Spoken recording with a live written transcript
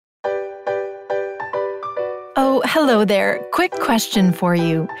Oh, hello there. Quick question for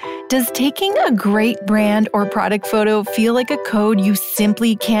you. Does taking a great brand or product photo feel like a code you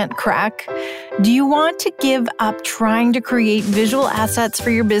simply can't crack? Do you want to give up trying to create visual assets for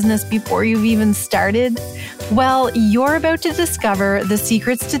your business before you've even started? Well, you're about to discover the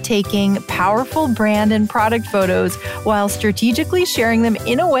secrets to taking powerful brand and product photos while strategically sharing them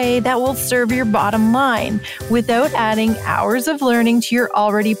in a way that will serve your bottom line without adding hours of learning to your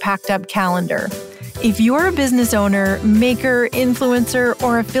already packed up calendar. If you're a business owner, maker, influencer,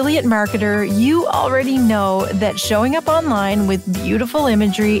 or affiliate marketer, you already know that showing up online with beautiful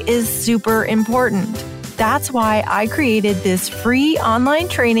imagery is super important. That's why I created this free online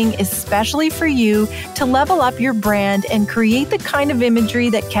training especially for you to level up your brand and create the kind of imagery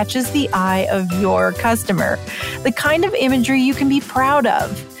that catches the eye of your customer, the kind of imagery you can be proud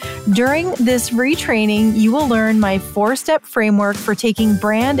of. During this free training, you will learn my 4-step framework for taking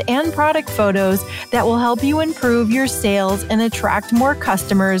brand and product photos that will help you improve your sales and attract more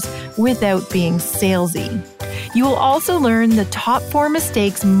customers without being salesy. You will also learn the top 4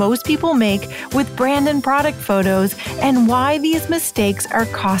 mistakes most people make with brand and product photos and why these mistakes are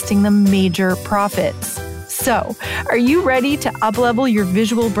costing them major profits. So, are you ready to uplevel your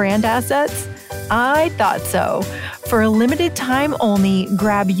visual brand assets? I thought so. For a limited time only,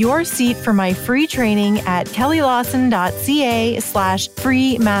 grab your seat for my free training at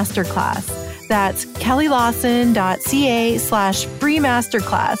kellylawson.ca/free masterclass. That's kellylawson.ca/free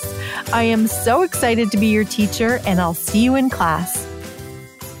masterclass. I am so excited to be your teacher, and I'll see you in class.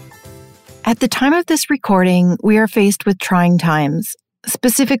 At the time of this recording, we are faced with trying times,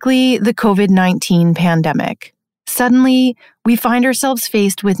 specifically the COVID-19 pandemic. Suddenly, we find ourselves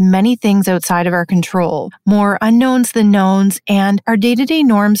faced with many things outside of our control, more unknowns than knowns, and our day-to-day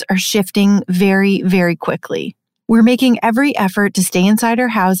norms are shifting very, very quickly. We're making every effort to stay inside our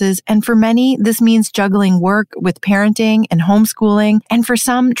houses, and for many, this means juggling work with parenting and homeschooling, and for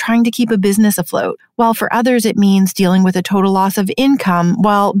some, trying to keep a business afloat, while for others, it means dealing with a total loss of income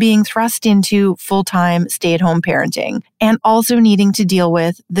while being thrust into full-time stay-at-home parenting, and also needing to deal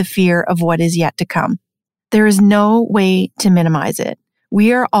with the fear of what is yet to come. There is no way to minimize it.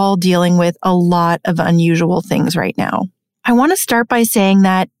 We are all dealing with a lot of unusual things right now. I want to start by saying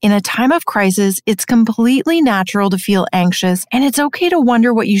that in a time of crisis, it's completely natural to feel anxious, and it's okay to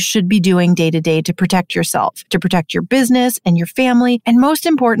wonder what you should be doing day to day to protect yourself, to protect your business and your family, and most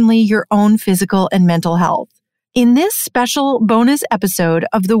importantly, your own physical and mental health. In this special bonus episode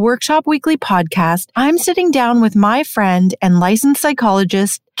of the Workshop Weekly podcast, I'm sitting down with my friend and licensed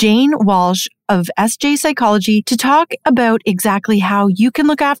psychologist, Jane Walsh of SJ Psychology, to talk about exactly how you can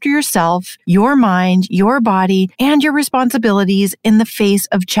look after yourself, your mind, your body, and your responsibilities in the face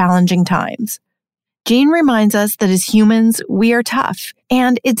of challenging times. Jane reminds us that as humans, we are tough,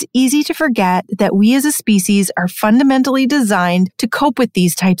 and it's easy to forget that we as a species are fundamentally designed to cope with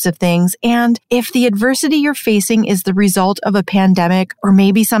these types of things, and if the adversity you're facing is the result of a pandemic or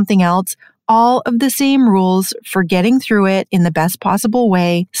maybe something else, all of the same rules for getting through it in the best possible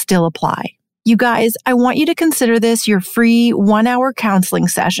way still apply. You guys, I want you to consider this your free 1-hour counseling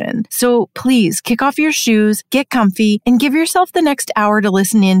session. So please kick off your shoes, get comfy, and give yourself the next hour to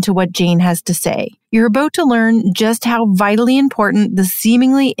listen in to what Jane has to say. You're about to learn just how vitally important the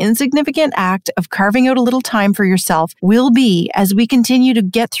seemingly insignificant act of carving out a little time for yourself will be as we continue to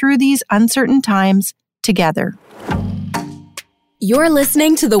get through these uncertain times together. You're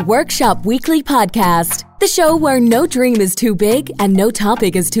listening to the Workshop Weekly podcast, the show where no dream is too big and no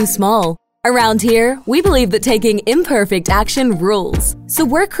topic is too small. Around here, we believe that taking imperfect action rules. So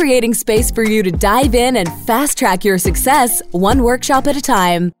we're creating space for you to dive in and fast-track your success one workshop at a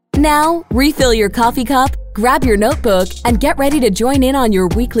time. Now, refill your coffee cup, grab your notebook, and get ready to join in on your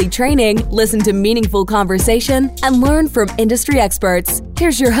weekly training, listen to meaningful conversation, and learn from industry experts.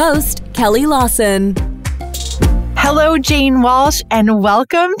 Here's your host, Kelly Lawson. Hello, Jane Walsh, and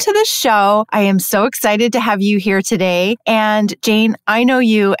welcome to the show. I am so excited to have you here today. And Jane, I know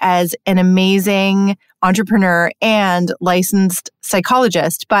you as an amazing entrepreneur and licensed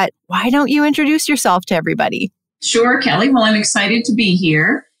psychologist, but why don't you introduce yourself to everybody? Sure, Kelly. Well, I'm excited to be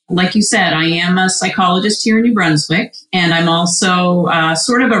here. Like you said, I am a psychologist here in New Brunswick, and I'm also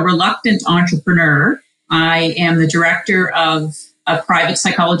sort of a reluctant entrepreneur. I am the director of a private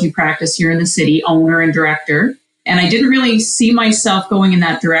psychology practice here in the city, owner and director. And I didn't really see myself going in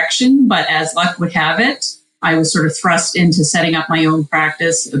that direction, but as luck would have it, I was sort of thrust into setting up my own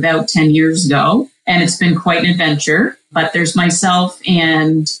practice about 10 years ago. And it's been quite an adventure. But there's myself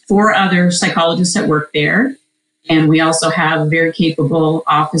and 4 other psychologists that work there. And we also have a very capable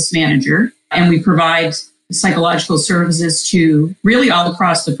office manager. And we provide psychological services to really all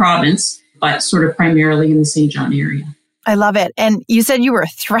across the province. but sort of primarily in the St. John area. I love it. And you said you were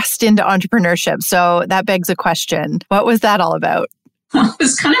thrust into entrepreneurship. So that begs a question. What was that all about? Well, it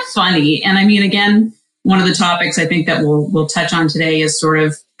was kind of funny. And I mean, again, one of the topics I think that we'll touch on today is sort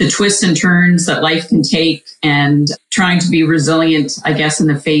of the twists and turns that life can take and trying to be resilient, I guess, in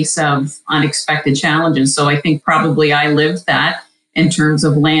the face of unexpected challenges. So I think probably I lived that in terms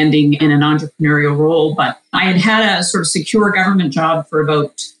of landing in an entrepreneurial role. But I had a sort of secure government job for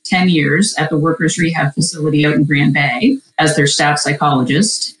about 10 years at the workers' rehab facility out in Grand Bay as their staff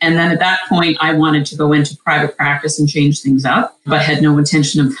psychologist. And then at that point, I wanted to go into private practice and change things up, but had no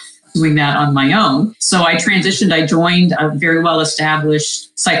intention of doing that on my own. So I transitioned. I joined a very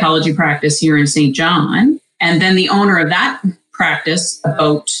well-established psychology practice here in St. John. And then the owner of that practice,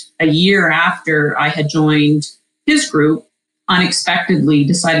 about a year after I had joined his group, unexpectedly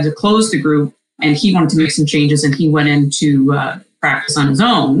decided to close the group, and he wanted to make some changes, and he went into practice on his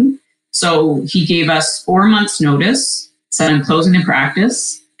own. So he gave us 4 months notice, said, I'm closing the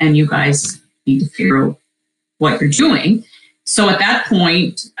practice, and you guys need to figure out what you're doing. So at that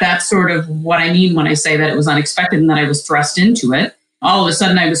point, that's sort of what I mean when I say that it was unexpected and that I was thrust into it. All of a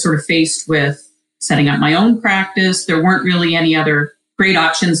sudden, I was sort of faced with setting up my own practice. There weren't really any other great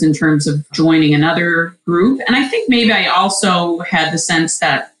options in terms of joining another group. And I think maybe I also had the sense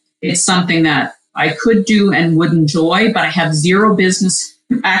that it's something that I could do and would enjoy, but I have zero business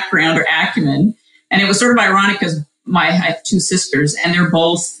background or acumen. And it was sort of ironic because I have two sisters and they're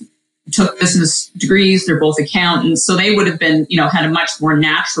both took business degrees. They're both accountants. So they would have been, had a much more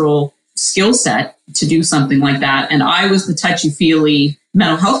natural skill set to do something like that. And I was the touchy-feely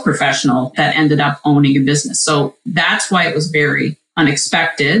mental health professional that ended up owning a business. So that's why it was very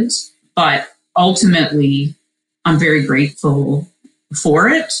unexpected, but ultimately I'm very grateful for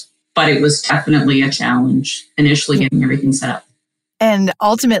it. But it was definitely a challenge initially getting everything set up. And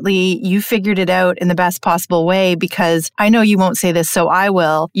ultimately, you figured it out in the best possible way, because I know you won't say this, so I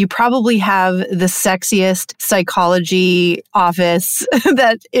will. You probably have the sexiest psychology office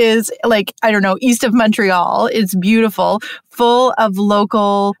that is east of Montreal. It's beautiful, full of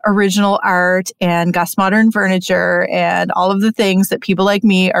local original art and Gus Modern furniture and all of the things that people like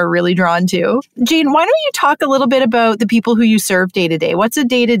me are really drawn to. Jean, why don't you talk a little bit about the people who you serve day to day? What's a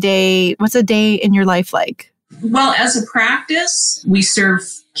day in your life like? Well, as a practice, we serve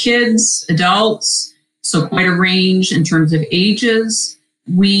kids, adults, so quite a range in terms of ages.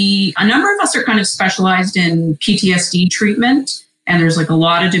 A number of us are kind of specialized in PTSD treatment, and there's a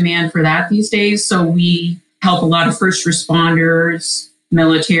lot of demand for that these days. So we help a lot of first responders,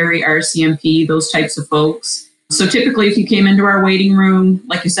 military, RCMP, those types of folks. So typically, if you came into our waiting room,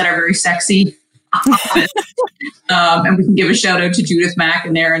 like you said, are very sexy. And we can give a shout out to Judith Mack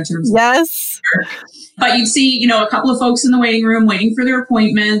in there in terms of... Yes. But you'd see, a couple of folks in the waiting room waiting for their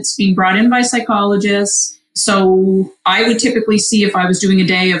appointments, being brought in by psychologists. So I would typically see, if I was doing a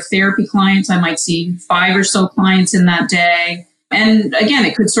day of therapy clients, I might see 5 or so clients in that day. And again,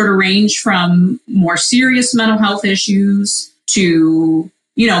 it could sort of range from more serious mental health issues to,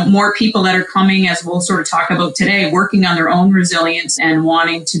 more people that are coming, as we'll sort of talk about today, working on their own resilience and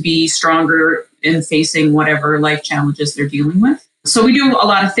wanting to be stronger in facing whatever life challenges they're dealing with. So we do a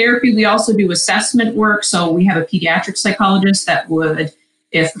lot of therapy. We also do assessment work. So we have a pediatric psychologist that would,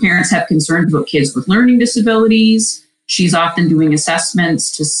 if parents have concerns about kids with learning disabilities, she's often doing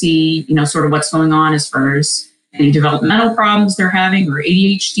assessments to see, sort of what's going on as far as any developmental problems they're having, or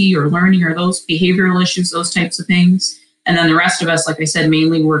ADHD or learning, or those behavioral issues, those types of things. And then the rest of us, like I said,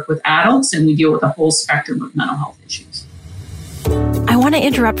 mainly work with adults, and we deal with a whole spectrum of mental health issues. I want to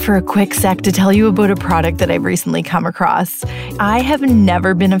interrupt for a quick sec to tell you about a product that I've recently come across. I have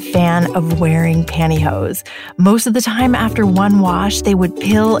never been a fan of wearing pantyhose. Most of the time after one wash, they would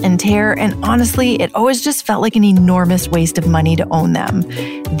pill and tear, and honestly, it always just felt like an enormous waste of money to own them.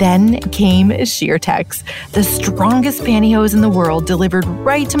 Then came SheerTex, the strongest pantyhose in the world, delivered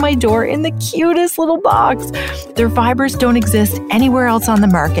right to my door in the cutest little box. Their fibers don't exist anywhere else on the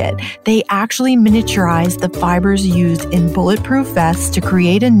market. They actually miniaturize the fibers used in bulletproof vests to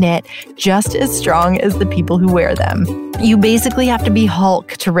create a knit just as strong as the people who wear them. You basically have to be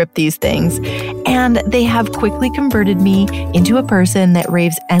Hulk to rip these things, and they have quickly converted me into a person that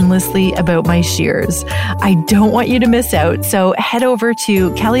raves endlessly about my shears. I don't want you to miss out, so head over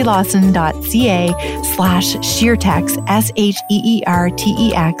to kellylawson.ca/SheerTex,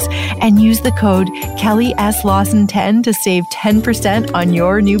 SheerTex, and use the code KellySLawson10 to save 10% on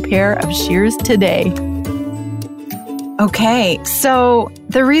your new pair of shears today. Okay, so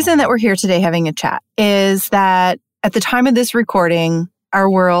the reason that we're here today having a chat is that at the time of this recording, our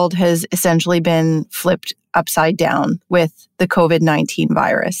world has essentially been flipped upside down with the COVID-19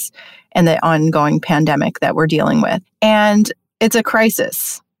 virus and the ongoing pandemic that we're dealing with. And it's a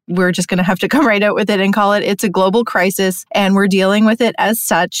crisis. We're just going to have to come right out with it and call it's a global crisis, and we're dealing with it as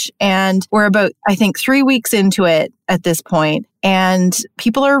such. And we're about, I think, 3 weeks into it at this point, and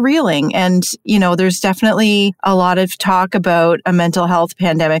people are reeling. And, there's definitely a lot of talk about a mental health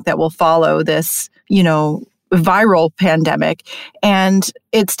pandemic that will follow this, viral pandemic. And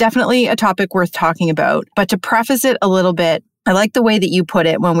it's definitely a topic worth talking about. But to preface it a little bit, I like the way that you put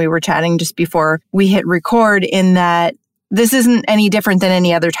it when we were chatting just before we hit record, in that this isn't any different than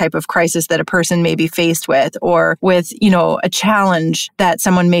any other type of crisis that a person may be faced with, or with, a challenge that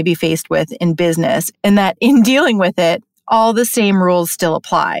someone may be faced with in business, and that in dealing with it, all the same rules still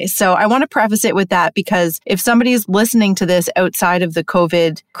apply. So I want to preface it with that, because if somebody's listening to this outside of the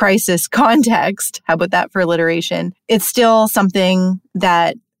COVID crisis context, how about that for alliteration? It's still something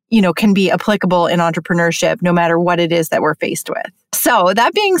that can be applicable in entrepreneurship, no matter what it is that we're faced with. So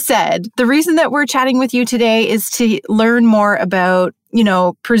that being said, the reason that we're chatting with you today is to learn more about,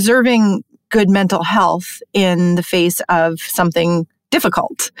 preserving good mental health in the face of something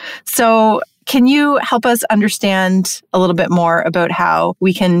difficult. So can you help us understand a little bit more about how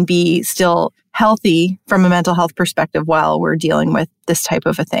we can be still healthy from a mental health perspective while we're dealing with this type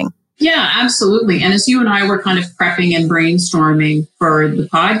of a thing? Yeah, absolutely. And as you and I were kind of prepping and brainstorming for the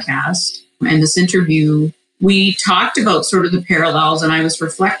podcast and this interview, we talked about sort of the parallels, and I was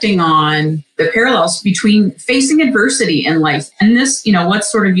reflecting on the parallels between facing adversity in life. And this,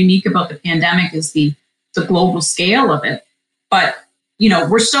 what's sort of unique about the pandemic is the global scale of it. But,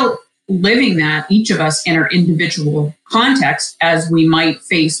 we're still living that, each of us in our individual context, as we might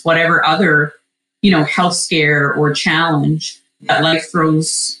face whatever other, health scare or challenge that life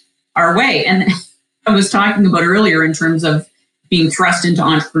throws our way. And I was talking about earlier in terms of being thrust into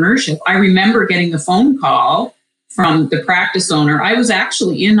entrepreneurship. I remember getting the phone call from the practice owner. I was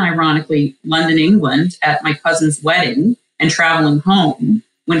actually in, ironically, London, England at my cousin's wedding and traveling home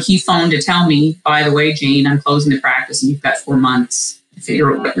when he phoned to tell me, by the way, Jane, I'm closing the practice and you've got 4 months to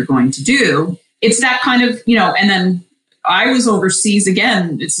figure out what you're going to do. It's that kind of, and then I was overseas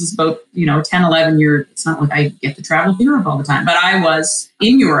again. This is about, 10, 11 years. It's not like I get to travel to Europe all the time, but I was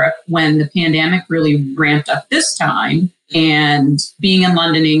in Europe when the pandemic really ramped up this time, and being in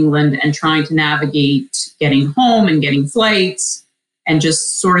London, England, and trying to navigate getting home and getting flights, and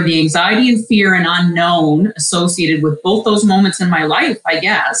just sort of the anxiety and fear and unknown associated with both those moments in my life, I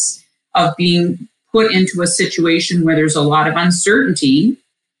guess, of being put into a situation where there's a lot of uncertainty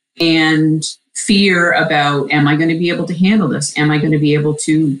and fear about, am I going to be able to handle this? Am I going to be able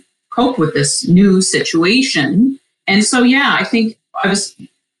to cope with this new situation? And so, yeah, I think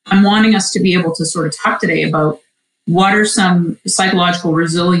I'm wanting us to be able to sort of talk today about what are some psychological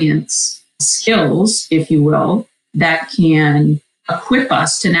resilience skills, if you will, that can equip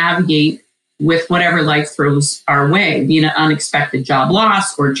us to navigate with whatever life throws our way, be it an unexpected job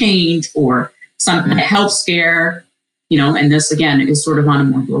loss or change or some kind of health scare, and this, again, is sort of on a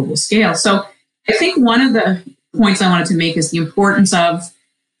more global scale. So I think one of the points I wanted to make is the importance of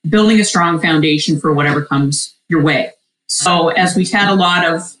building a strong foundation for whatever comes your way. So as we've had a lot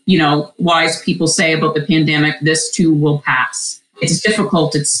of, wise people say about the pandemic, this too will pass. It's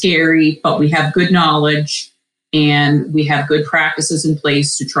difficult, it's scary, but we have good knowledge and we have good practices in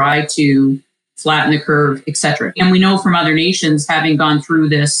place to try to flatten the curve, et cetera. And we know from other nations, having gone through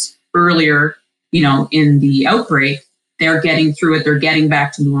this earlier, in the outbreak, they're getting through it. They're getting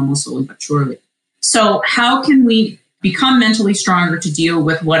back to normal slowly but surely. So how can we become mentally stronger to deal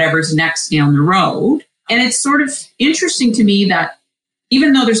with whatever's next down the road? And it's sort of interesting to me that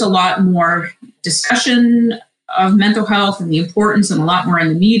even though there's a lot more discussion of mental health and the importance and a lot more in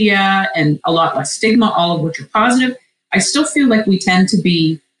the media and a lot less stigma, all of which are positive, I still feel like we tend to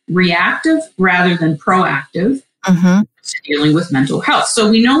be reactive rather than proactive to dealing with mental health. So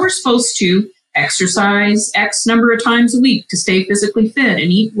we know we're supposed to exercise X number of times a week to stay physically fit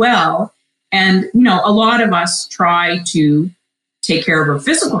and eat well. And, a lot of us try to take care of our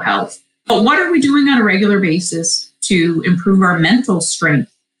physical health. But what are we doing on a regular basis to improve our mental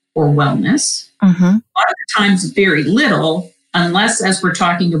strength or wellness? A lot of the times, very little, unless, as we're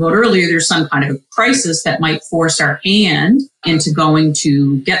talking about earlier, there's some kind of crisis that might force our hand into going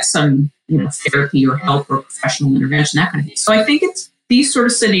to get some, therapy or help or professional intervention, that kind of thing. So I think it's these sort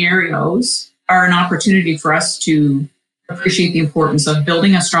of scenarios are an opportunity for us to appreciate the importance of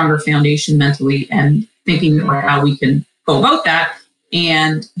building a stronger foundation mentally and thinking about how we can go about that.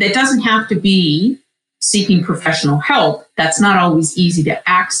 And that doesn't have to be seeking professional help. That's not always easy to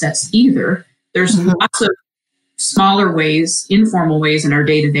access either. There's lots of smaller ways, informal ways in our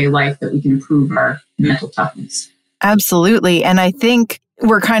day-to-day life that we can improve our mental toughness. Absolutely. And I think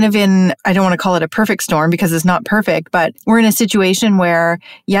we're kind of in, I don't want to call it a perfect storm because it's not perfect, but we're in a situation where,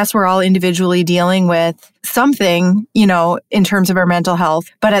 yes, we're all individually dealing with something, in terms of our mental health.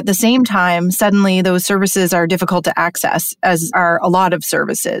 But at the same time, suddenly those services are difficult to access, as are a lot of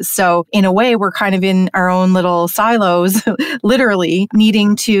services. So in a way, we're kind of in our own little silos, literally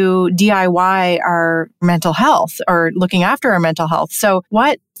needing to DIY our mental health or looking after our mental health. So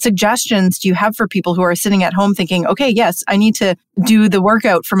what suggestions do you have for people who are sitting at home thinking, okay, yes, I need to do the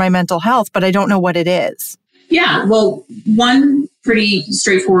workout for my mental health, but I don't know what it is? Yeah, well, one pretty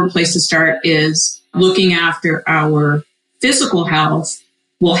straightforward place to start is looking after our physical health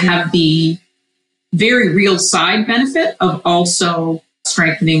will have the very real side benefit of also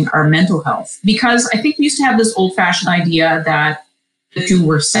strengthening our mental health. Because I think we used to have this old-fashioned idea that the two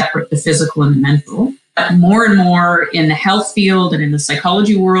were separate, the physical and the mental. But more and more in the health field and in the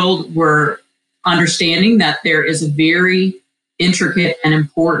psychology world, we're understanding that there is a very intricate and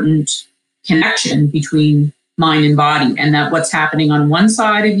important connection between mind and body, and that what's happening on one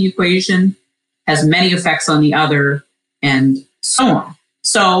side of the equation has many effects on the other, and so on.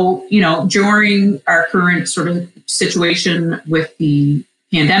 So, during our current sort of situation with the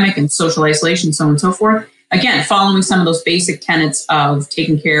pandemic and social isolation, so on and so forth, again, following some of those basic tenets of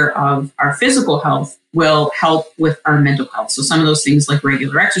taking care of our physical health will help with our mental health. So some of those things like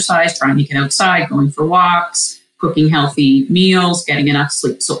regular exercise, trying to get outside, going for walks, cooking healthy meals, getting enough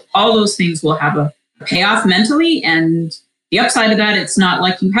sleep. So all those things will have a payoff mentally. And the upside of that, it's not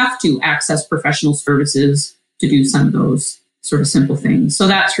like you have to access professional services to do some of those sort of simple things. So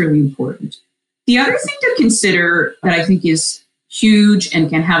that's really important. The other thing to consider that I think is huge and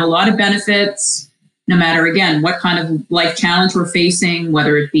can have a lot of benefits, no matter, again, what kind of life challenge we're facing,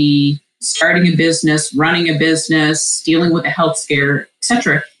 whether it be starting a business, running a business, dealing with a health scare,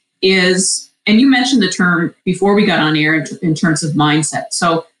 etc., is, and you mentioned the term before we got on air in terms of mindset.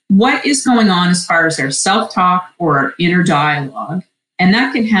 So what is going on as far as our self-talk or our inner dialogue? And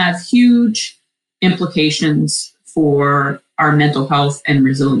that can have huge implications for our mental health and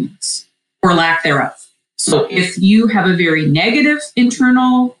resilience, or lack thereof. So if you have a very negative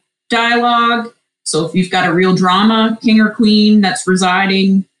internal dialogue, so if you've got a real drama king or queen that's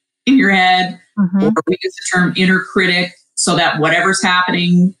residing in your head, or we use the term inner critic, so that whatever's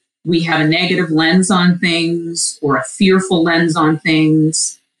happening, we have a negative lens on things or a fearful lens on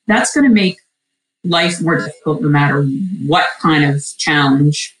things, that's going to make life more difficult no matter what kind of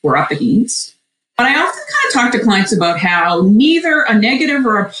challenge we're up against. But I often kind of talk to clients about how neither a negative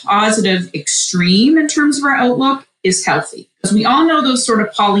or a positive extreme in terms of our outlook is healthy. Because we all know those sort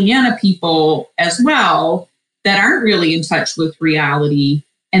of Pollyanna people as well that aren't really in touch with reality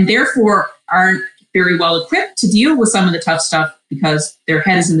and therefore aren't very well equipped to deal with some of the tough stuff because their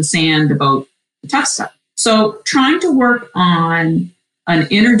head is in the sand about the tough stuff. So trying to work on an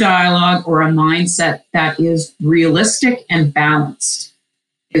inner dialogue or a mindset that is realistic and balanced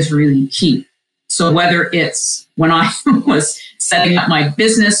is really key. So whether it's when I was setting up my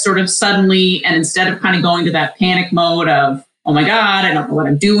business sort of suddenly, and instead of kind of going to that panic mode of, oh my God, I don't know what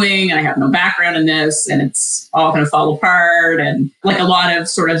I'm doing, and I have no background in this, and it's all going to fall apart, and like a lot of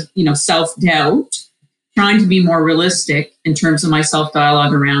sort of, self-doubt, trying to be more realistic in terms of my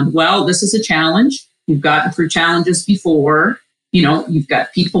self-dialogue around, well, this is a challenge. You've gotten through challenges before. You've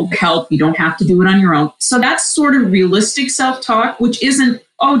got people to help. You don't have to do it on your own. So that's sort of realistic self-talk, which isn't,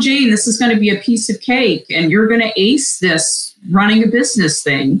 oh, Jane, this is going to be a piece of cake and you're going to ace this running a business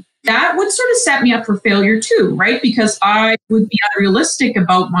thing. That would sort of set me up for failure too, right? Because I would be unrealistic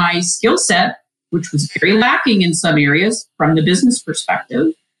about my skill set, which was very lacking in some areas from the business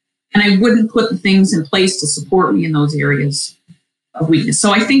perspective. And I wouldn't put the things in place to support me in those areas of weakness.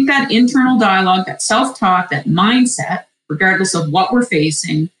 So I think that internal dialogue, that self-talk, that mindset, regardless of what we're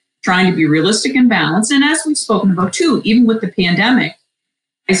facing, trying to be realistic and balanced. And as we've spoken about too, even with the pandemic,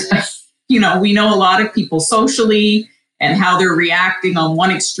 we know a lot of people socially and how they're reacting on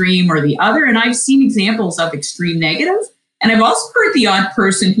one extreme or the other. And I've seen examples of extreme negative. And I've also heard the odd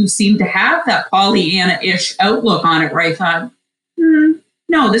person who seemed to have that Pollyanna-ish outlook on it, where I thought,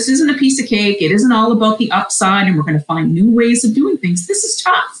 no, this isn't a piece of cake. It isn't all about the upside and we're going to find new ways of doing things. This is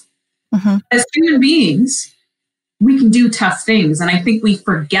tough. As human beings, we can do tough things. And I think we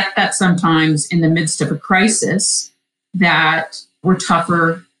forget that sometimes in the midst of a crisis, that we're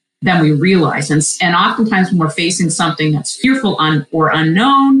tougher than we realize. And oftentimes when we're facing something that's fearful or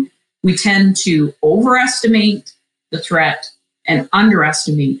unknown, we tend to overestimate the threat and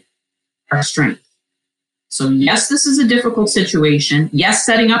underestimate our strength. So yes, this is a difficult situation. Yes,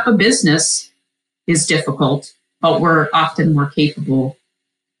 setting up a business is difficult, but we're often more capable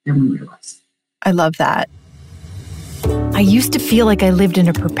than we realize. I love that. I used to feel like I lived in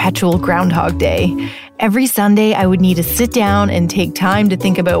a perpetual Groundhog Day. Every Sunday, I would need to sit down and take time to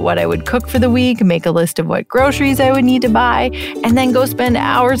think about what I would cook for the week, make a list of what groceries I would need to buy, and then go spend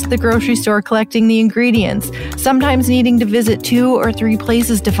hours at the grocery store collecting the ingredients, sometimes needing to visit 2 or 3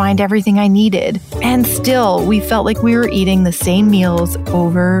 places to find everything I needed. And still, we felt like we were eating the same meals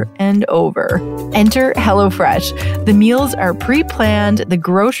over and over. Enter HelloFresh. The meals are pre-planned, the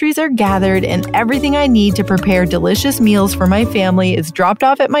groceries are gathered, and everything I need to prepare delicious meals for my family is dropped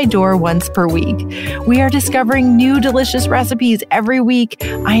off at my door once per week. We are discovering new delicious recipes every week.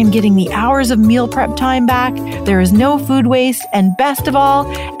 I am getting the hours of meal prep time back. There is no food waste. And best of all,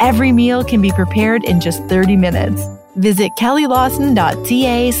 every meal can be prepared in just 30 minutes. Visit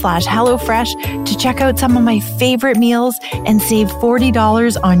kellylawson.ca/HelloFresh to check out some of my favorite meals and save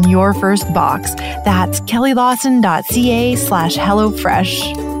 $40 on your first box. That's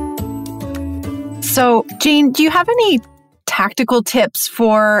kellylawson.ca/HelloFresh. So, Jane, do you have any tactical tips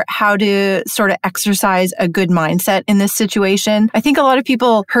for how to sort of exercise a good mindset in this situation? I think a lot of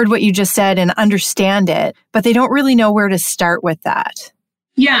people heard what you just said and understand it, but they don't really know where to start with that.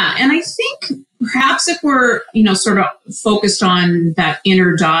 Yeah. And I think perhaps if we're, sort of focused on that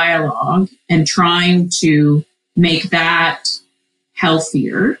inner dialogue and trying to make that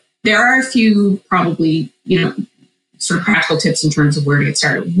healthier, there are a few probably, sort of practical tips in terms of where to get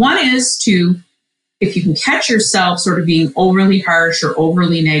started. One is to, if you can catch yourself sort of being overly harsh or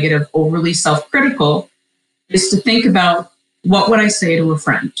overly negative, overly self-critical, is to think about, what would I say to a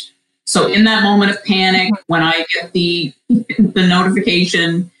friend? So in that moment of panic, when I get the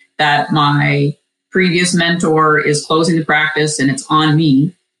notification that my previous mentor is closing the practice and it's on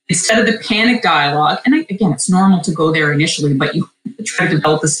me, instead of the panic dialogue, and again, it's normal to go there initially, but you try to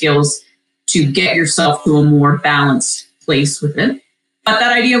develop the skills to get yourself to a more balanced place with it. But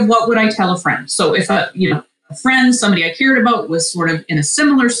that idea of, what would I tell a friend? So if a friend, somebody I cared about, was sort of in a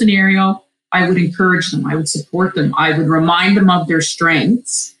similar scenario, I would encourage them. I would support them. I would remind them of their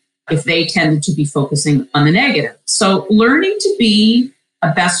strengths if they tended to be focusing on the negative. So learning to be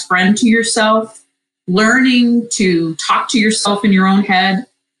a best friend to yourself, learning to talk to yourself in your own head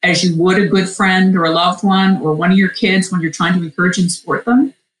as you would a good friend or a loved one or one of your kids when you're trying to encourage and support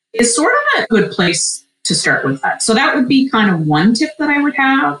them, is sort of a good place to start with that. So that would be kind of one tip that I would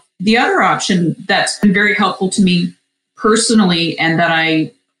have. The other option that's been very helpful to me personally, and that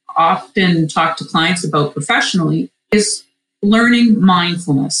I often talk to clients about professionally, is learning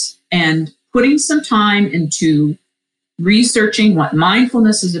mindfulness and putting some time into researching what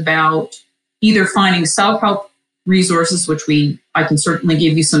mindfulness is about, either finding self-help resources, which I can certainly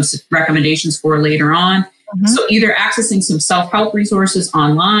give you some recommendations for later on. Mm-hmm. So either accessing some self-help resources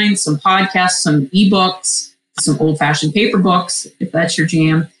online, some podcasts, some ebooks, some old-fashioned paper books, if that's your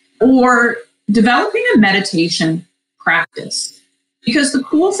jam, or developing a meditation practice. Because the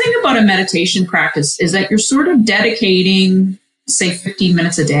cool thing about a meditation practice is that you're sort of dedicating, say, 15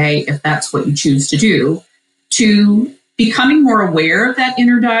 minutes a day, if that's what you choose to do, to becoming more aware of that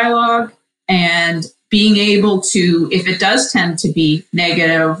inner dialogue and being able to, if it does tend to be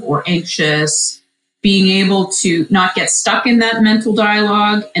negative or anxious, being able to not get stuck in that mental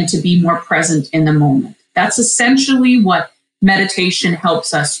dialogue and to be more present in the moment. That's essentially what meditation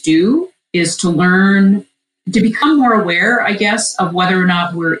helps us do, is to learn to become more aware, I guess, of whether or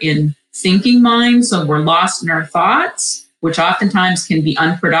not we're in thinking mind, so we're lost in our thoughts, which oftentimes can be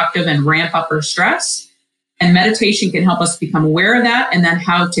unproductive and ramp up our stress. And meditation can help us become aware of that, and then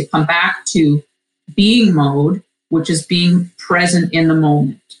how to come back to being mode, which is being present in the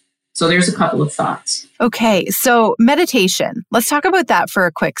moment. So there's a couple of thoughts. Okay, so meditation. Let's talk about that for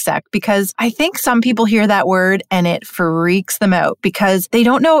a quick sec, because I think some people hear that word and it freaks them out because they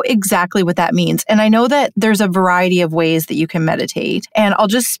don't know exactly what that means. And I know that there's a variety of ways that you can meditate. And I'll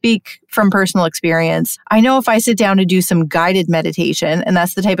just speak from personal experience. I know if I sit down to do some guided meditation, and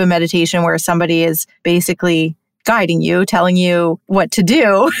that's the type of meditation where somebody is basically guiding you, telling you what to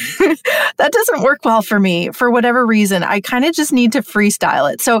do, that doesn't work well for me for whatever reason. I kind of just need to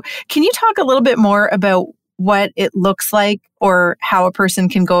freestyle it. So can you talk a little bit more about what it looks like or how a person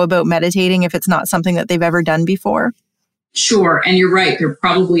can go about meditating if it's not something that they've ever done before? Sure. And you're right. There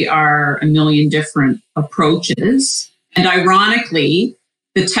probably are a million different approaches. And ironically,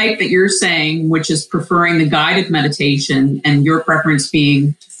 the type that you're saying, which is preferring the guided meditation and your preference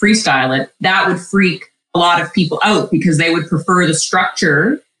being to freestyle it, that would freak a lot of people out because they would prefer the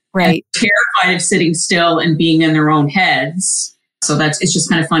structure, right? And terrified of sitting still and being in their own heads. So it's just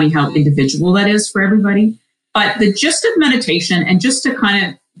kind of funny how individual that is for everybody. But the gist of meditation, and just to kind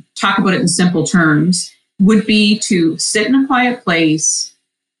of talk about it in simple terms, would be to sit in a quiet place,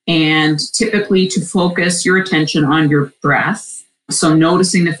 and typically to focus your attention on your breath. So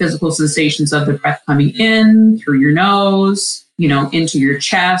noticing the physical sensations of the breath coming in through your nose, into your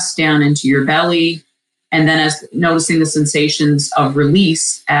chest, down into your belly, and then as noticing the sensations of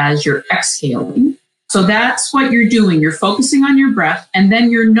release as you're exhaling. So that's what you're doing. You're focusing on your breath, and then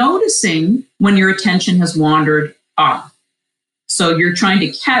you're noticing when your attention has wandered off. So you're trying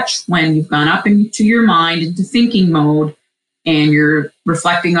to catch when you've gone up into your mind, into thinking mode, and you're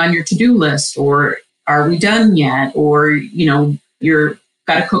reflecting on your to-do list, or are we done yet? Or, you're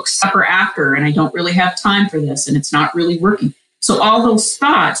got to cook supper after, and I don't really have time for this, and it's not really working. So all those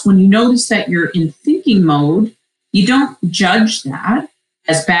thoughts, when you notice that you're in thinking mode, you don't judge that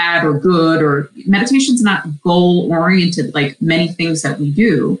as bad or good, or meditation's not goal-oriented like many things that we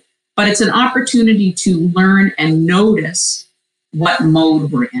do, but it's an opportunity to learn and notice what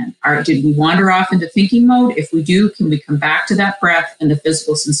mode we're in. Did we wander off into thinking mode? If we do, can we come back to that breath and the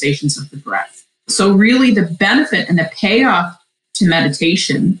physical sensations of the breath? So really the benefit and the payoff to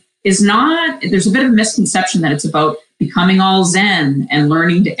meditation is not, there's a bit of a misconception that it's about becoming all Zen and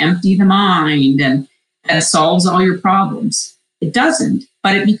learning to empty the mind and that solves all your problems. It doesn't,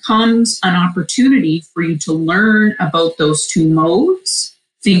 but it becomes an opportunity for you to learn about those two modes,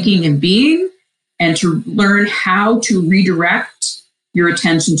 thinking and being, and to learn how to redirect your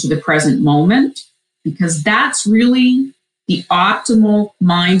attention to the present moment, because that's really the optimal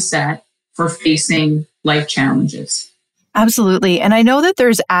mindset for facing life challenges. Absolutely. And I know that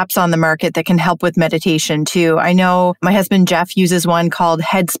there's apps on the market that can help with meditation too. I know my husband Jeff uses one called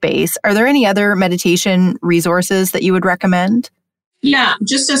Headspace. Are there any other meditation resources that you would recommend? Yeah,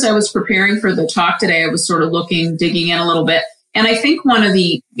 just as I was preparing for the talk today, I was sort of digging in a little bit. And I think one of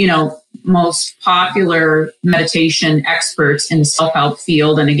the, most popular meditation experts in the self-help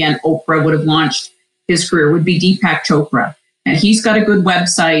field, and again, Oprah would have launched his career, would be Deepak Chopra. And he's got a good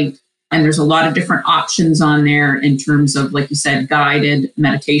website, and there's a lot of different options on there in terms of, like you said, guided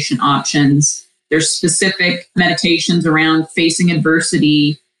meditation options. There's specific meditations around facing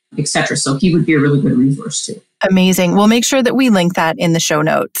adversity, etc. So he would be a really good resource too. Amazing. We'll make sure that we link that in the show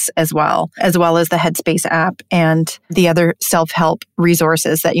notes as well as the Headspace app and the other self-help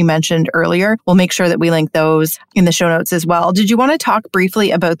resources that you mentioned earlier. We'll make sure that we link those in the show notes as well. Did you want to talk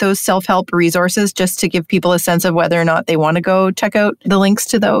briefly about those self-help resources just to give people a sense of whether or not they want to go check out the links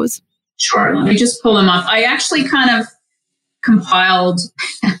to those? Sure. Let me just pull them up. I actually kind of compiled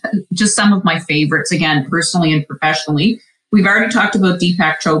just some of my favorites, again, personally and professionally. We've already talked about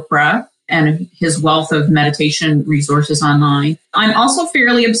Deepak Chopra and his wealth of meditation resources online. I'm also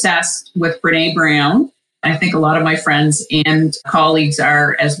fairly obsessed with Brené Brown. I think a lot of my friends and colleagues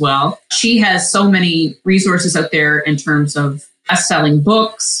are as well. She has so many resources out there in terms of best-selling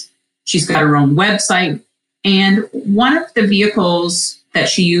books. She's got her own website. And one of the vehicles that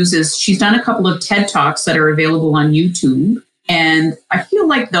she uses, she's done a couple of TED Talks that are available on YouTube. And I feel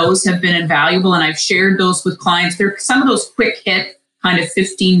like those have been invaluable, and I've shared those with clients. They're some of those quick hit kind of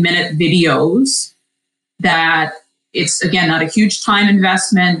 15-minute videos that it's, again, not a huge time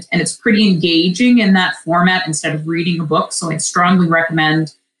investment, and it's pretty engaging in that format instead of reading a book. So I'd strongly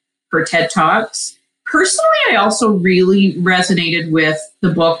recommend her TED Talks. Personally, I also really resonated with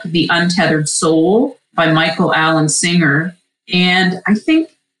the book, The Untethered Soul by Michael Allen Singer. And I think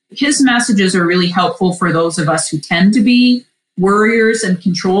his messages are really helpful for those of us who tend to be worriers and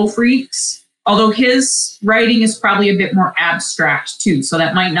control freaks. Although his writing is probably a bit more abstract too, so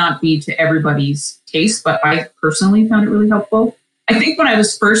that might not be to everybody's taste, but I personally found it really helpful. I think when I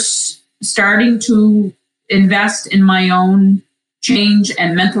was first starting to invest in my own change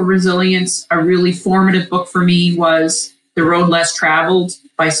and mental resilience, a really formative book for me was The Road Less Traveled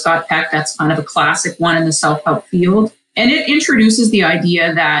by Scott Peck. That's kind of a classic one in the self-help field. And it introduces the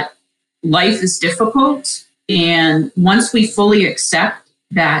idea that life is difficult, and once we fully accept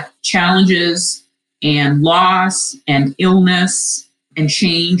that challenges and loss and illness and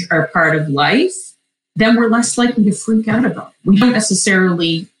change are part of life, then we're less likely to freak out about it. We don't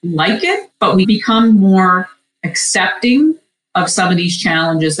necessarily like it, but we become more accepting of some of these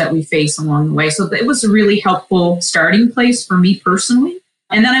challenges that we face along the way. So it was a really helpful starting place for me personally.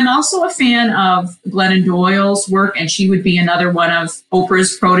 And then I'm also a fan of Glennon Doyle's work, and she would be another one of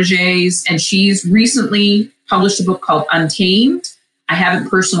Oprah's proteges. And she's recently published a book called Untamed. I haven't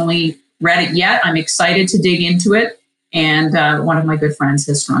personally read it yet. I'm excited to dig into it. And one of my good friends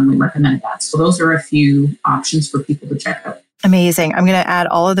has strongly recommended that. So those are a few options for people to check out. Amazing. I'm going to add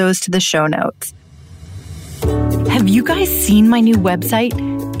all of those to the show notes. Have you guys seen my new website?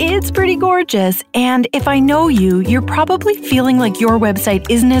 It's pretty gorgeous, and if I know you, you're probably feeling like your website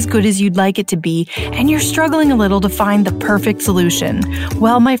isn't as good as you'd like it to be, and you're struggling a little to find the perfect solution.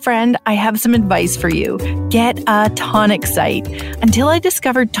 Well, my friend, I have some advice for you. Get a Tonic site. Until I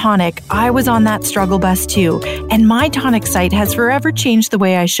discovered Tonic, I was on that struggle bus too, and my Tonic site has forever changed the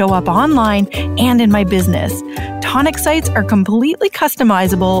way I show up online and in my business. Tonic sites are completely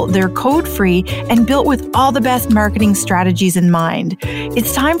customizable, they're code-free, and built with all the best marketing strategies in mind.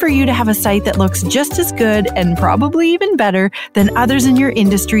 It's time for you to have a site that looks just as good and probably even better than others in your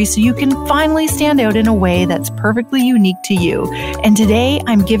industry so you can finally stand out in a way that's perfectly unique to you. And today,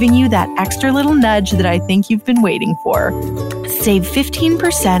 I'm giving you that extra little nudge that I think you've been waiting for. Save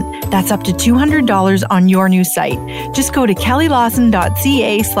 15%, that's up to $200 on your new site. Just go to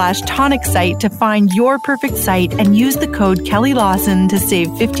kellylawson.ca/tonic site to find your perfect site and use the code KellyLawson to save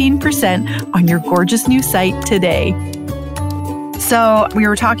 15% on your gorgeous new site today. So we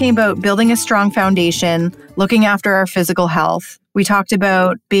were talking about building a strong foundation, looking after our physical health. We talked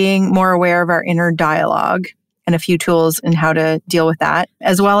about being more aware of our inner dialogue and a few tools in how to deal with that,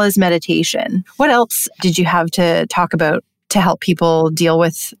 as well as meditation. What else did you have to talk about to help people deal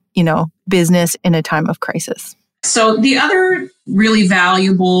with, business in a time of crisis? So the other really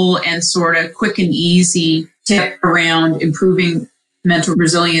valuable and sort of quick and easy tip around improving mental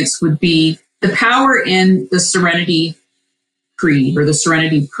resilience would be the power in the Serenity Creed or the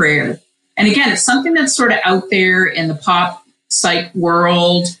Serenity Prayer. And again, it's something that's sort of out there in the pop psych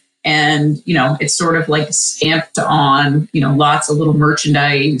world. And, it's sort of like stamped on, lots of little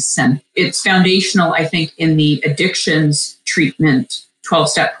merchandise. And it's foundational, I think, in the addictions treatment,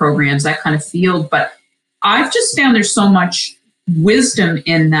 12-step programs, that kind of field. But I've just found there's so much wisdom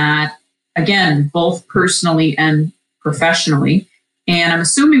in that, again, both personally and professionally. And I'm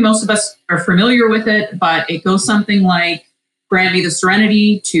assuming most of us are familiar with it, but it goes something like, grant me the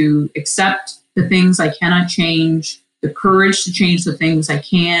serenity to accept the things I cannot change, the courage to change the things I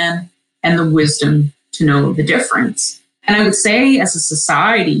can, and the wisdom to know the difference. And I would say as a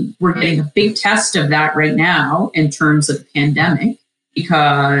society, we're getting a big test of that right now in terms of the pandemic,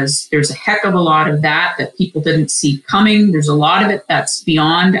 because there's a heck of a lot of that people didn't see coming. There's a lot of it that's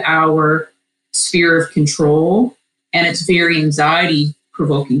beyond our sphere of control, and it's very anxiety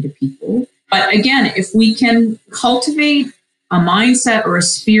provoking to people. But again, if we can cultivate a mindset or a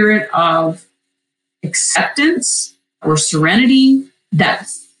spirit of acceptance or serenity that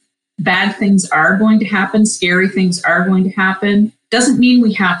bad things are going to happen, scary things are going to happen, doesn't mean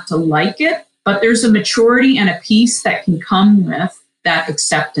we have to like it, but there's a maturity and a peace that can come with that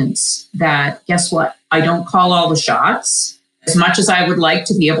acceptance that, guess what? I don't call all the shots. As much as I would like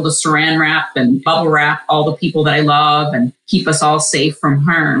to be able to saran wrap and bubble wrap all the people that I love and keep us all safe from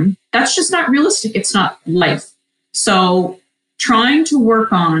harm, that's just not realistic. It's not life. So trying to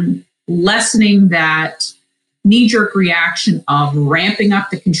work on lessening that knee-jerk reaction of ramping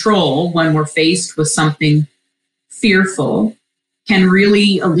up the control when we're faced with something fearful can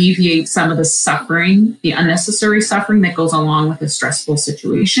really alleviate some of the suffering, the unnecessary suffering that goes along with a stressful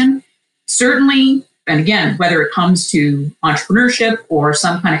situation. Certainly, and again, whether it comes to entrepreneurship or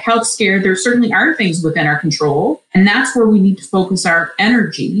some kind of health scare, there certainly are things within our control. And that's where we need to focus our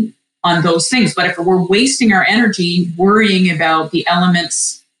energy on those things. But if we're wasting our energy worrying about the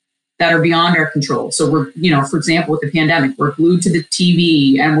elements that are beyond our control. So we're, for example, with the pandemic, we're glued to the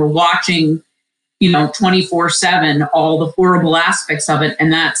TV and we're watching, 24/7, all the horrible aspects of it.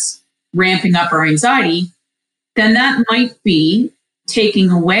 And that's ramping up our anxiety. Then that might be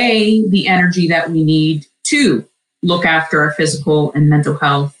taking away the energy that we need to look after our physical and mental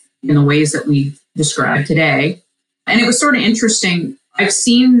health in the ways that we've described today. And it was sort of interesting. I've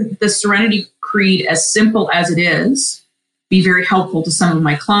seen the Serenity Creed, as simple as it is, be very helpful to some of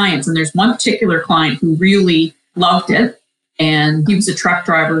my clients. And there's one particular client who really loved it. And he was a truck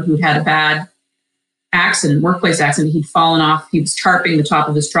driver who'd had a bad workplace accident. He'd fallen off. He was tarping the top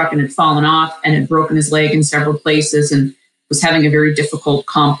of his truck and had fallen off and had broken his leg in several places and was having a very difficult,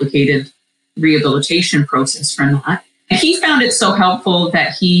 complicated rehabilitation process from that. And he found it so helpful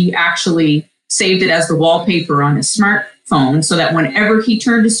that he actually saved it as the wallpaper on his smartphone so that whenever he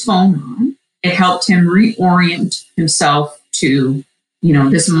turned his phone on, it helped him reorient himself to,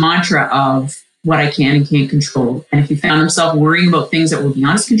 this mantra of what I can and can't control. And if he found himself worrying about things that were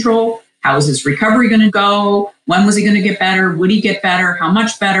beyond his control, how is his recovery going to go? When was he going to get better? Would he get better? How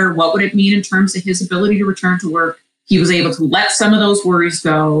much better? What would it mean in terms of his ability to return to work? He was able to let some of those worries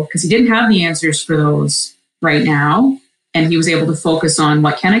go because he didn't have the answers for those right now. And he was able to focus on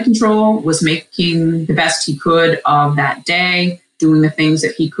what can I control, was making the best he could of that day, doing the things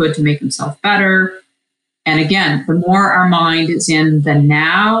that he could to make himself better, And again, the more our mind is in the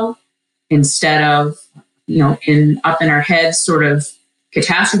now instead of, up in our heads, sort of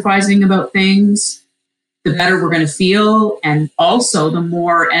catastrophizing about things, the better we're going to feel. And also the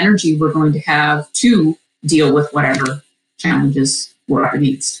more energy we're going to have to deal with whatever challenges we're up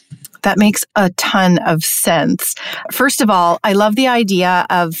against. That makes a ton of sense. First of all, I love the idea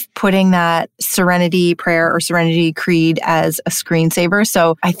of putting that Serenity prayer or Serenity Creed as a screensaver.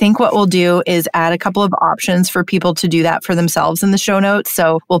 So I think what we'll do is add a couple of options for people to do that for themselves in the show notes.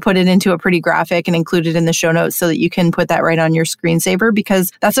 So we'll put it into a pretty graphic and include it in the show notes so that you can put that right on your screensaver,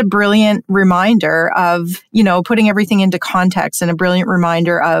 because that's a brilliant reminder of, putting everything into context, and a brilliant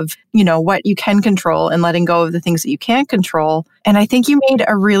reminder of, what you can control and letting go of the things that you can't control. And I think you made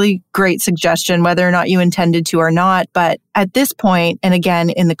a really great suggestion, whether or not you intended to or not. But at this point, and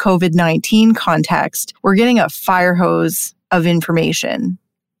again, in the COVID-19 context, we're getting a fire hose of information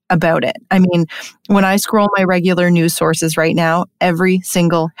about it. I mean, when I scroll my regular news sources right now, every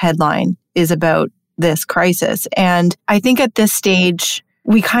single headline is about this crisis. And I think at this stage,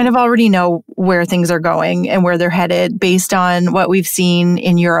 we kind of already know where things are going and where they're headed based on what we've seen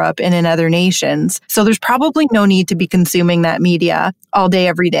in Europe and in other nations. So there's probably no need to be consuming that media all day,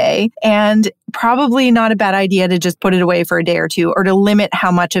 every day. And probably not a bad idea to just put it away for a day or two, or to limit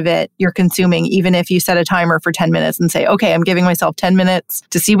how much of it you're consuming, even if you set a timer for 10 minutes and say, okay, I'm giving myself 10 minutes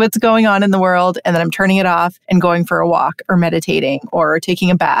to see what's going on in the world, and then I'm turning it off and going for a walk or meditating or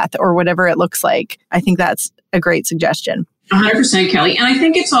taking a bath or whatever it looks like. I think that's a great suggestion. 100%, Kelly. And I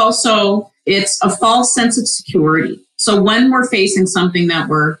think it's a false sense of security. So when we're facing something that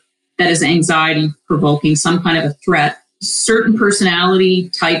is anxiety provoking, some kind of a threat, certain personality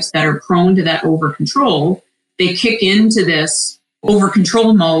types that are prone to that over control, they kick into this over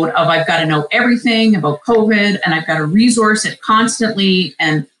control mode of, I've got to know everything about COVID, and I've got to resource it constantly,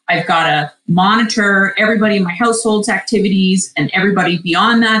 and I've got to monitor everybody in my household's activities and everybody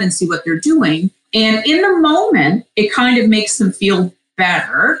beyond that and see what they're doing. And in the moment, it kind of makes them feel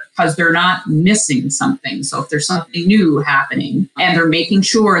better because they're not missing something. So if there's something new happening, and they're making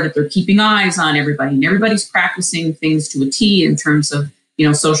sure that they're keeping eyes on everybody, and everybody's practicing things to a T in terms of,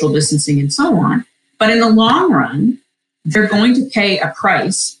 social distancing and so on. But in the long run, they're going to pay a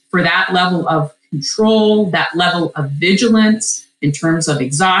price for that level of control, that level of vigilance in terms of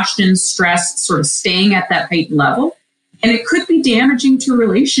exhaustion, stress, sort of staying at that heightened level. And it could be damaging to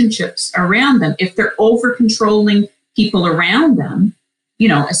relationships around them if they're over controlling people around them,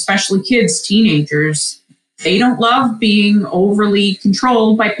 especially kids, teenagers. They don't love being overly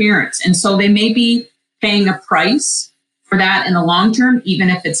controlled by parents. And so they may be paying a price for that in the long term, even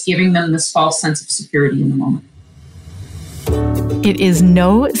if it's giving them this false sense of security in the moment. It is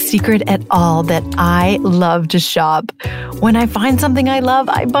no secret at all that I love to shop. When I find something I love,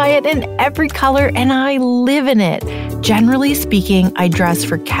 I buy it in every color and I live in it. Generally speaking, I dress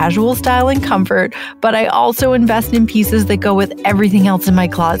for casual style and comfort, but I also invest in pieces that go with everything else in my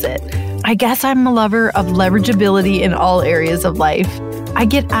closet. I guess I'm a lover of leverageability in all areas of life. I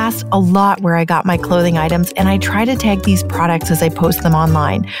get asked a lot where I got my clothing items, and I try to tag these products as I post them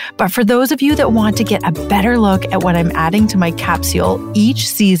online. But for those of you that want to get a better look at what I'm adding to my capsule each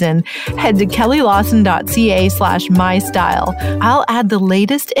season, head to kellylawson.ca/mystyle. I'll add the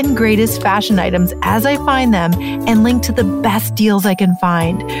latest and greatest fashion items as I find them and link to the best deals I can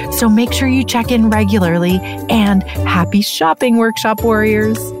find. So make sure you check in regularly, and happy shopping, Workshop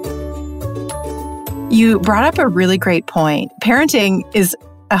Warriors. You brought up a really great point. Parenting is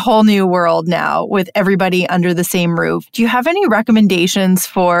a whole new world now with everybody under the same roof. Do you have any recommendations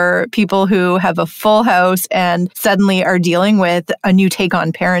for people who have a full house and suddenly are dealing with a new take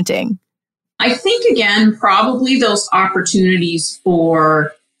on parenting? I think, again, probably those opportunities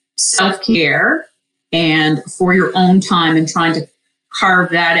for self-care and for your own time and trying to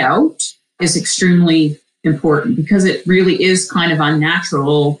carve that out is extremely important, because it really is kind of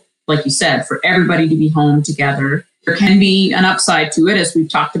unnatural, like you said, for everybody to be home together. There can be an upside to it, as we've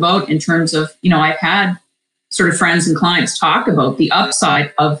talked about, in terms of, I've had sort of friends and clients talk about the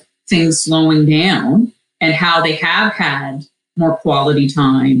upside of things slowing down and how they have had more quality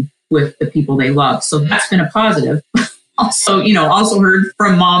time with the people they love. So that's been a positive. Also heard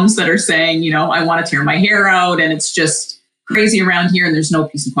from moms that are saying, I want to tear my hair out and it's just crazy around here and there's no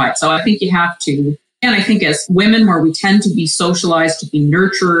peace and quiet. So I think you have to. And I think as women, where we tend to be socialized to be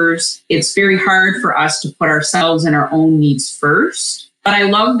nurturers, it's very hard for us to put ourselves and our own needs first. But I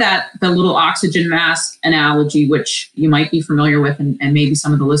love that the little oxygen mask analogy, which you might be familiar with and maybe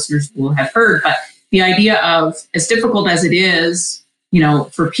some of the listeners will have heard. But the idea of, as difficult as it is,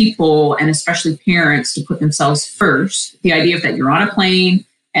 for people and especially parents to put themselves first, the idea of that you're on a plane,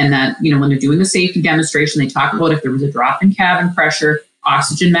 And that, when they're doing the safety demonstration, they talk about if there was a drop in cabin pressure,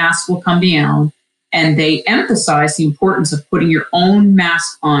 oxygen masks will come down. And they emphasize the importance of putting your own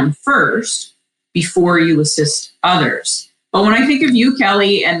mask on first before you assist others. But when I think of you,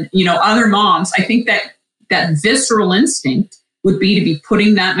 Kelly, and, other moms, I think that visceral instinct would be to be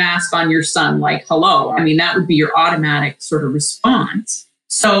putting that mask on your son, like, hello. I mean, that would be your automatic sort of response.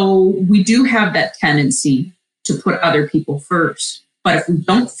 So we do have that tendency to put other people first. But if we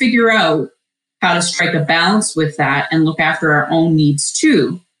don't figure out how to strike a balance with that and look after our own needs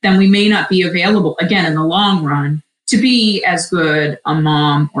too, then we may not be available, again, in the long run, to be as good a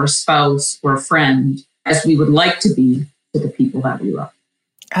mom or spouse or friend as we would like to be to the people that we love.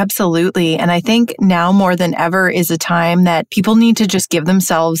 Absolutely. And I think now more than ever is a time that people need to just give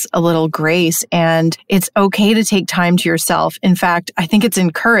themselves a little grace, and it's okay to take time to yourself. In fact, I think it's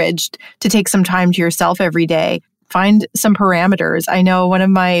encouraged to take some time to yourself every day. Find some parameters. I know one of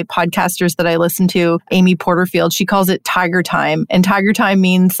my podcasters that I listen to, Amy Porterfield, she calls it tiger time. And tiger time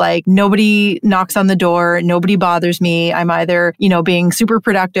means like nobody knocks on the door, nobody bothers me. I'm either, being super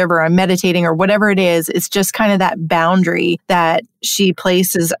productive or I'm meditating or whatever it is. It's just kind of that boundary that she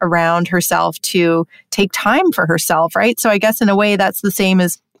places around herself to take time for herself, right? So I guess in a way that's the same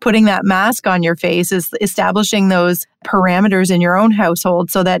as putting that mask on your face, is establishing those parameters in your own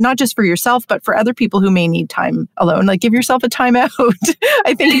household so that not just for yourself, but for other people who may need time alone, like give yourself a time out.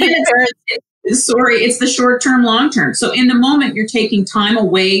 I think it's the short term, long term. So in the moment, you're taking time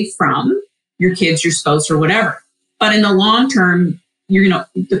away from your kids, your spouse, or whatever. But in the long term,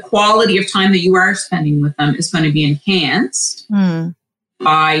 the quality of time that you are spending with them is going to be enhanced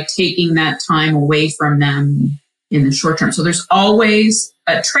by taking that time away from them in the short term. So there's always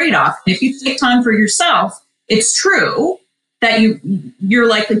a trade-off. If you take time for yourself, it's true that you're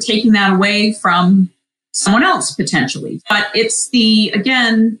likely taking that away from someone else potentially. But it's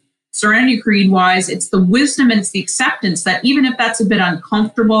again, Serenity Creed wise, it's the wisdom and it's the acceptance that even if that's a bit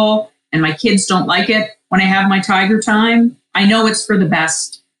uncomfortable and my kids don't like it, when I have my tiger time, I know it's for the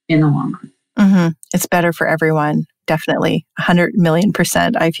best in the long run. Mm-hmm. It's better for everyone. Definitely.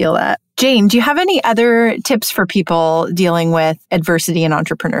 100,000,000%. I feel that. Jane, do you have any other tips for people dealing with adversity in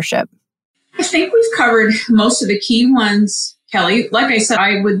entrepreneurship? I think we've covered most of the key ones, Kelly. Like I said,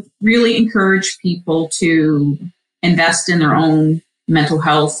 I would really encourage people to invest in their own mental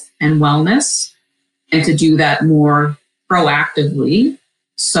health and wellness and to do that more proactively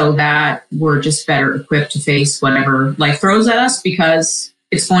so that we're just better equipped to face whatever life throws at us, because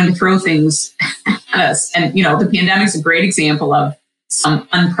it's going to throw things at us. And, the pandemic's a great example of some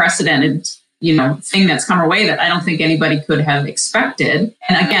unprecedented, thing that's come our way that I don't think anybody could have expected.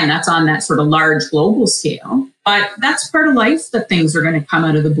 And again, that's on that sort of large global scale. But that's part of life, that things are going to come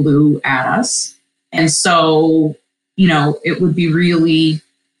out of the blue at us. And so, it would be really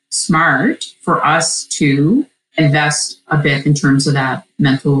smart for us to invest a bit in terms of that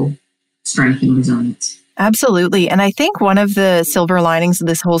mental strength and resilience. Absolutely. And I think one of the silver linings of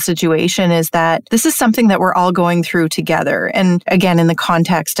this whole situation is that this is something that we're all going through together. And again, in the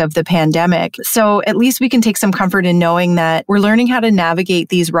context of the pandemic. So at least we can take some comfort in knowing that we're learning how to navigate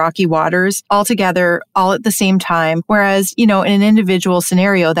these rocky waters all together, all at the same time. Whereas, in an individual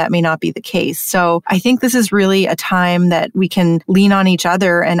scenario, that may not be the case. So I think this is really a time that we can lean on each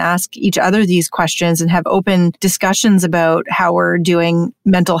other and ask each other these questions and have open discussions about how we're doing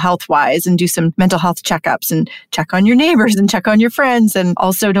mental health wise, and do some mental health checkups and check on your neighbors and check on your friends. And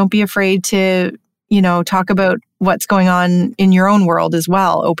also don't be afraid to, talk about what's going on in your own world as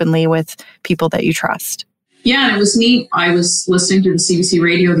well, openly with people that you trust. Yeah, and it was neat. I was listening to the CBC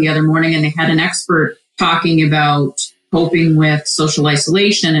radio the other morning, and they had an expert talking about coping with social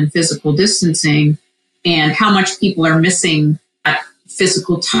isolation and physical distancing and how much people are missing that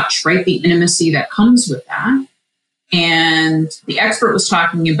physical touch, right? The intimacy that comes with that. And the expert was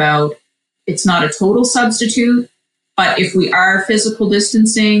talking about it's not a total substitute, but if we are physical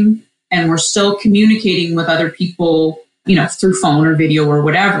distancing and we're still communicating with other people, through phone or video or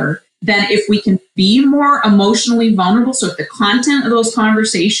whatever, then if we can be more emotionally vulnerable, so if the content of those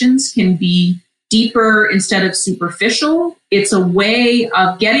conversations can be deeper instead of superficial, it's a way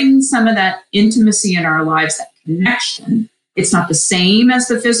of getting some of that intimacy in our lives, that connection. It's not the same as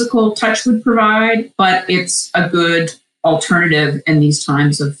the physical touch would provide, but it's a good alternative in these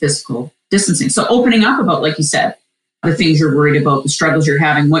times of physical distancing. So opening up about, like you said, the things you're worried about, the struggles you're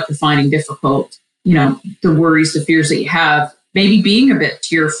having, what you're finding difficult, the worries, the fears that you have, maybe being a bit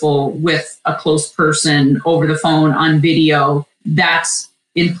tearful with a close person over the phone, on video. That's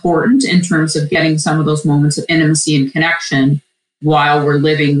important in terms of getting some of those moments of intimacy and connection while we're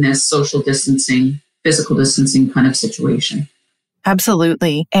living this social distancing, physical distancing kind of situation.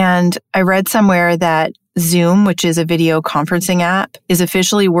 Absolutely. And I read somewhere that Zoom, which is a video conferencing app, is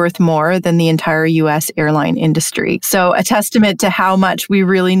officially worth more than the entire U.S. airline industry. So a testament to how much we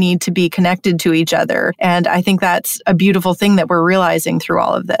really need to be connected to each other. And I think that's a beautiful thing that we're realizing through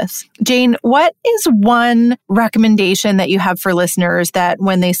all of this. Jane, what is one recommendation that you have for listeners that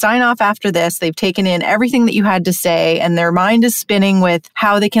when they sign off after this, they've taken in everything that you had to say and their mind is spinning with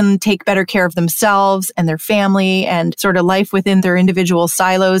how they can take better care of themselves and their family and sort of life within their individual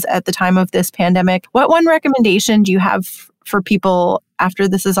silos at the time of this pandemic? What one recommendation do you have for people after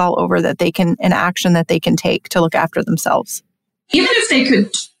this is all over that they can, an action that they can take to look after themselves? Even if they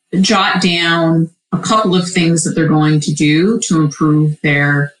could jot down a couple of things that they're going to do to improve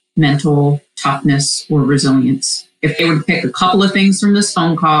their mental toughness or resilience. If they would pick a couple of things from this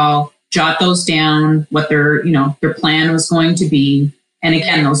phone call, jot those down, what their plan was going to be. And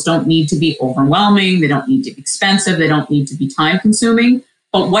again, those don't need to be overwhelming. They don't need to be expensive. They don't need to be time consuming.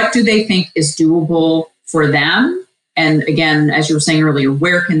 But what do they think is doable for them? And again, as you were saying earlier,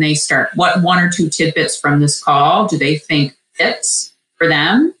 where can they start? What one or two tidbits from this call do they think fits for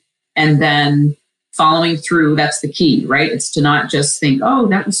them? And then following through, that's the key, right? It's to not just think, oh,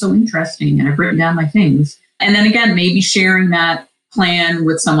 that was so interesting and I've written down my things. And then again, maybe sharing that plan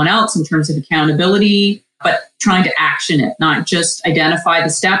with someone else in terms of accountability, but trying to action it, not just identify the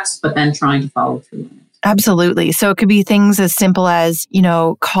steps, but then trying to follow through on it. Absolutely. So it could be things as simple as,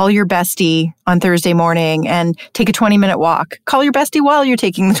 call your bestie on Thursday morning and take a 20-minute walk. Call your bestie while you're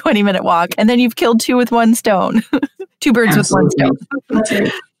taking the 20-minute walk. And then you've killed two with one stone. Two birds Absolutely. with one stone. That's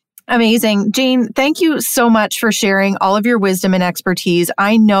right. Amazing. Jane, thank you so much for sharing all of your wisdom and expertise.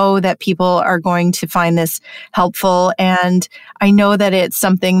 I know that people are going to find this helpful, and I know that it's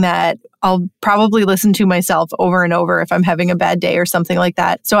something that I'll probably listen to myself over and over if I'm having a bad day or something like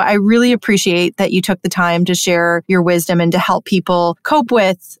that. So I really appreciate that you took the time to share your wisdom and to help people cope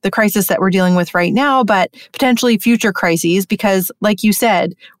with the crisis that we're dealing with right now, but potentially future crises, because like you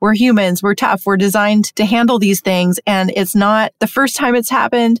said, we're humans, we're tough, we're designed to handle these things. And it's not the first time it's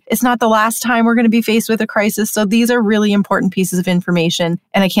happened. It's not the last time we're going to be faced with a crisis. So these are really important pieces of information.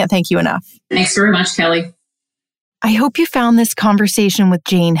 And I can't thank you enough. Thanks very much, Kelly. I hope you found this conversation with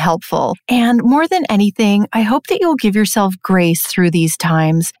Jane helpful. And more than anything, I hope that you'll give yourself grace through these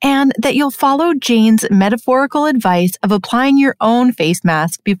times and that you'll follow Jane's metaphorical advice of applying your own face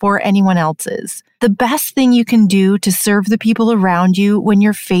mask before anyone else's. The best thing you can do to serve the people around you when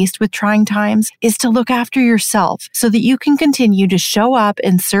you're faced with trying times is to look after yourself so that you can continue to show up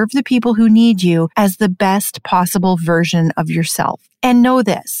and serve the people who need you as the best possible version of yourself. And know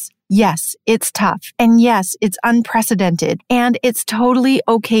this. Yes, it's tough. And yes, it's unprecedented. And it's totally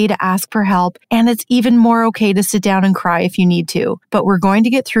okay to ask for help. And it's even more okay to sit down and cry if you need to. But we're going to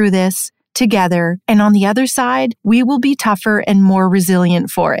get through this together. And on the other side, we will be tougher and more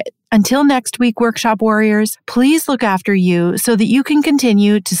resilient for it. Until next week, Workshop Warriors, please look after you so that you can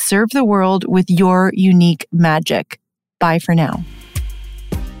continue to serve the world with your unique magic. Bye for now.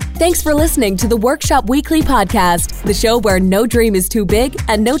 Thanks for listening to the Workshop Weekly Podcast, the show where no dream is too big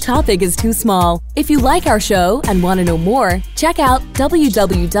and no topic is too small. If you like our show and want to know more, check out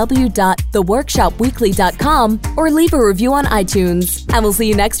www.theworkshopweekly.com or leave a review on iTunes. And we'll see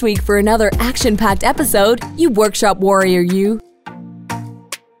you next week for another action-packed episode. You Workshop Warrior, you.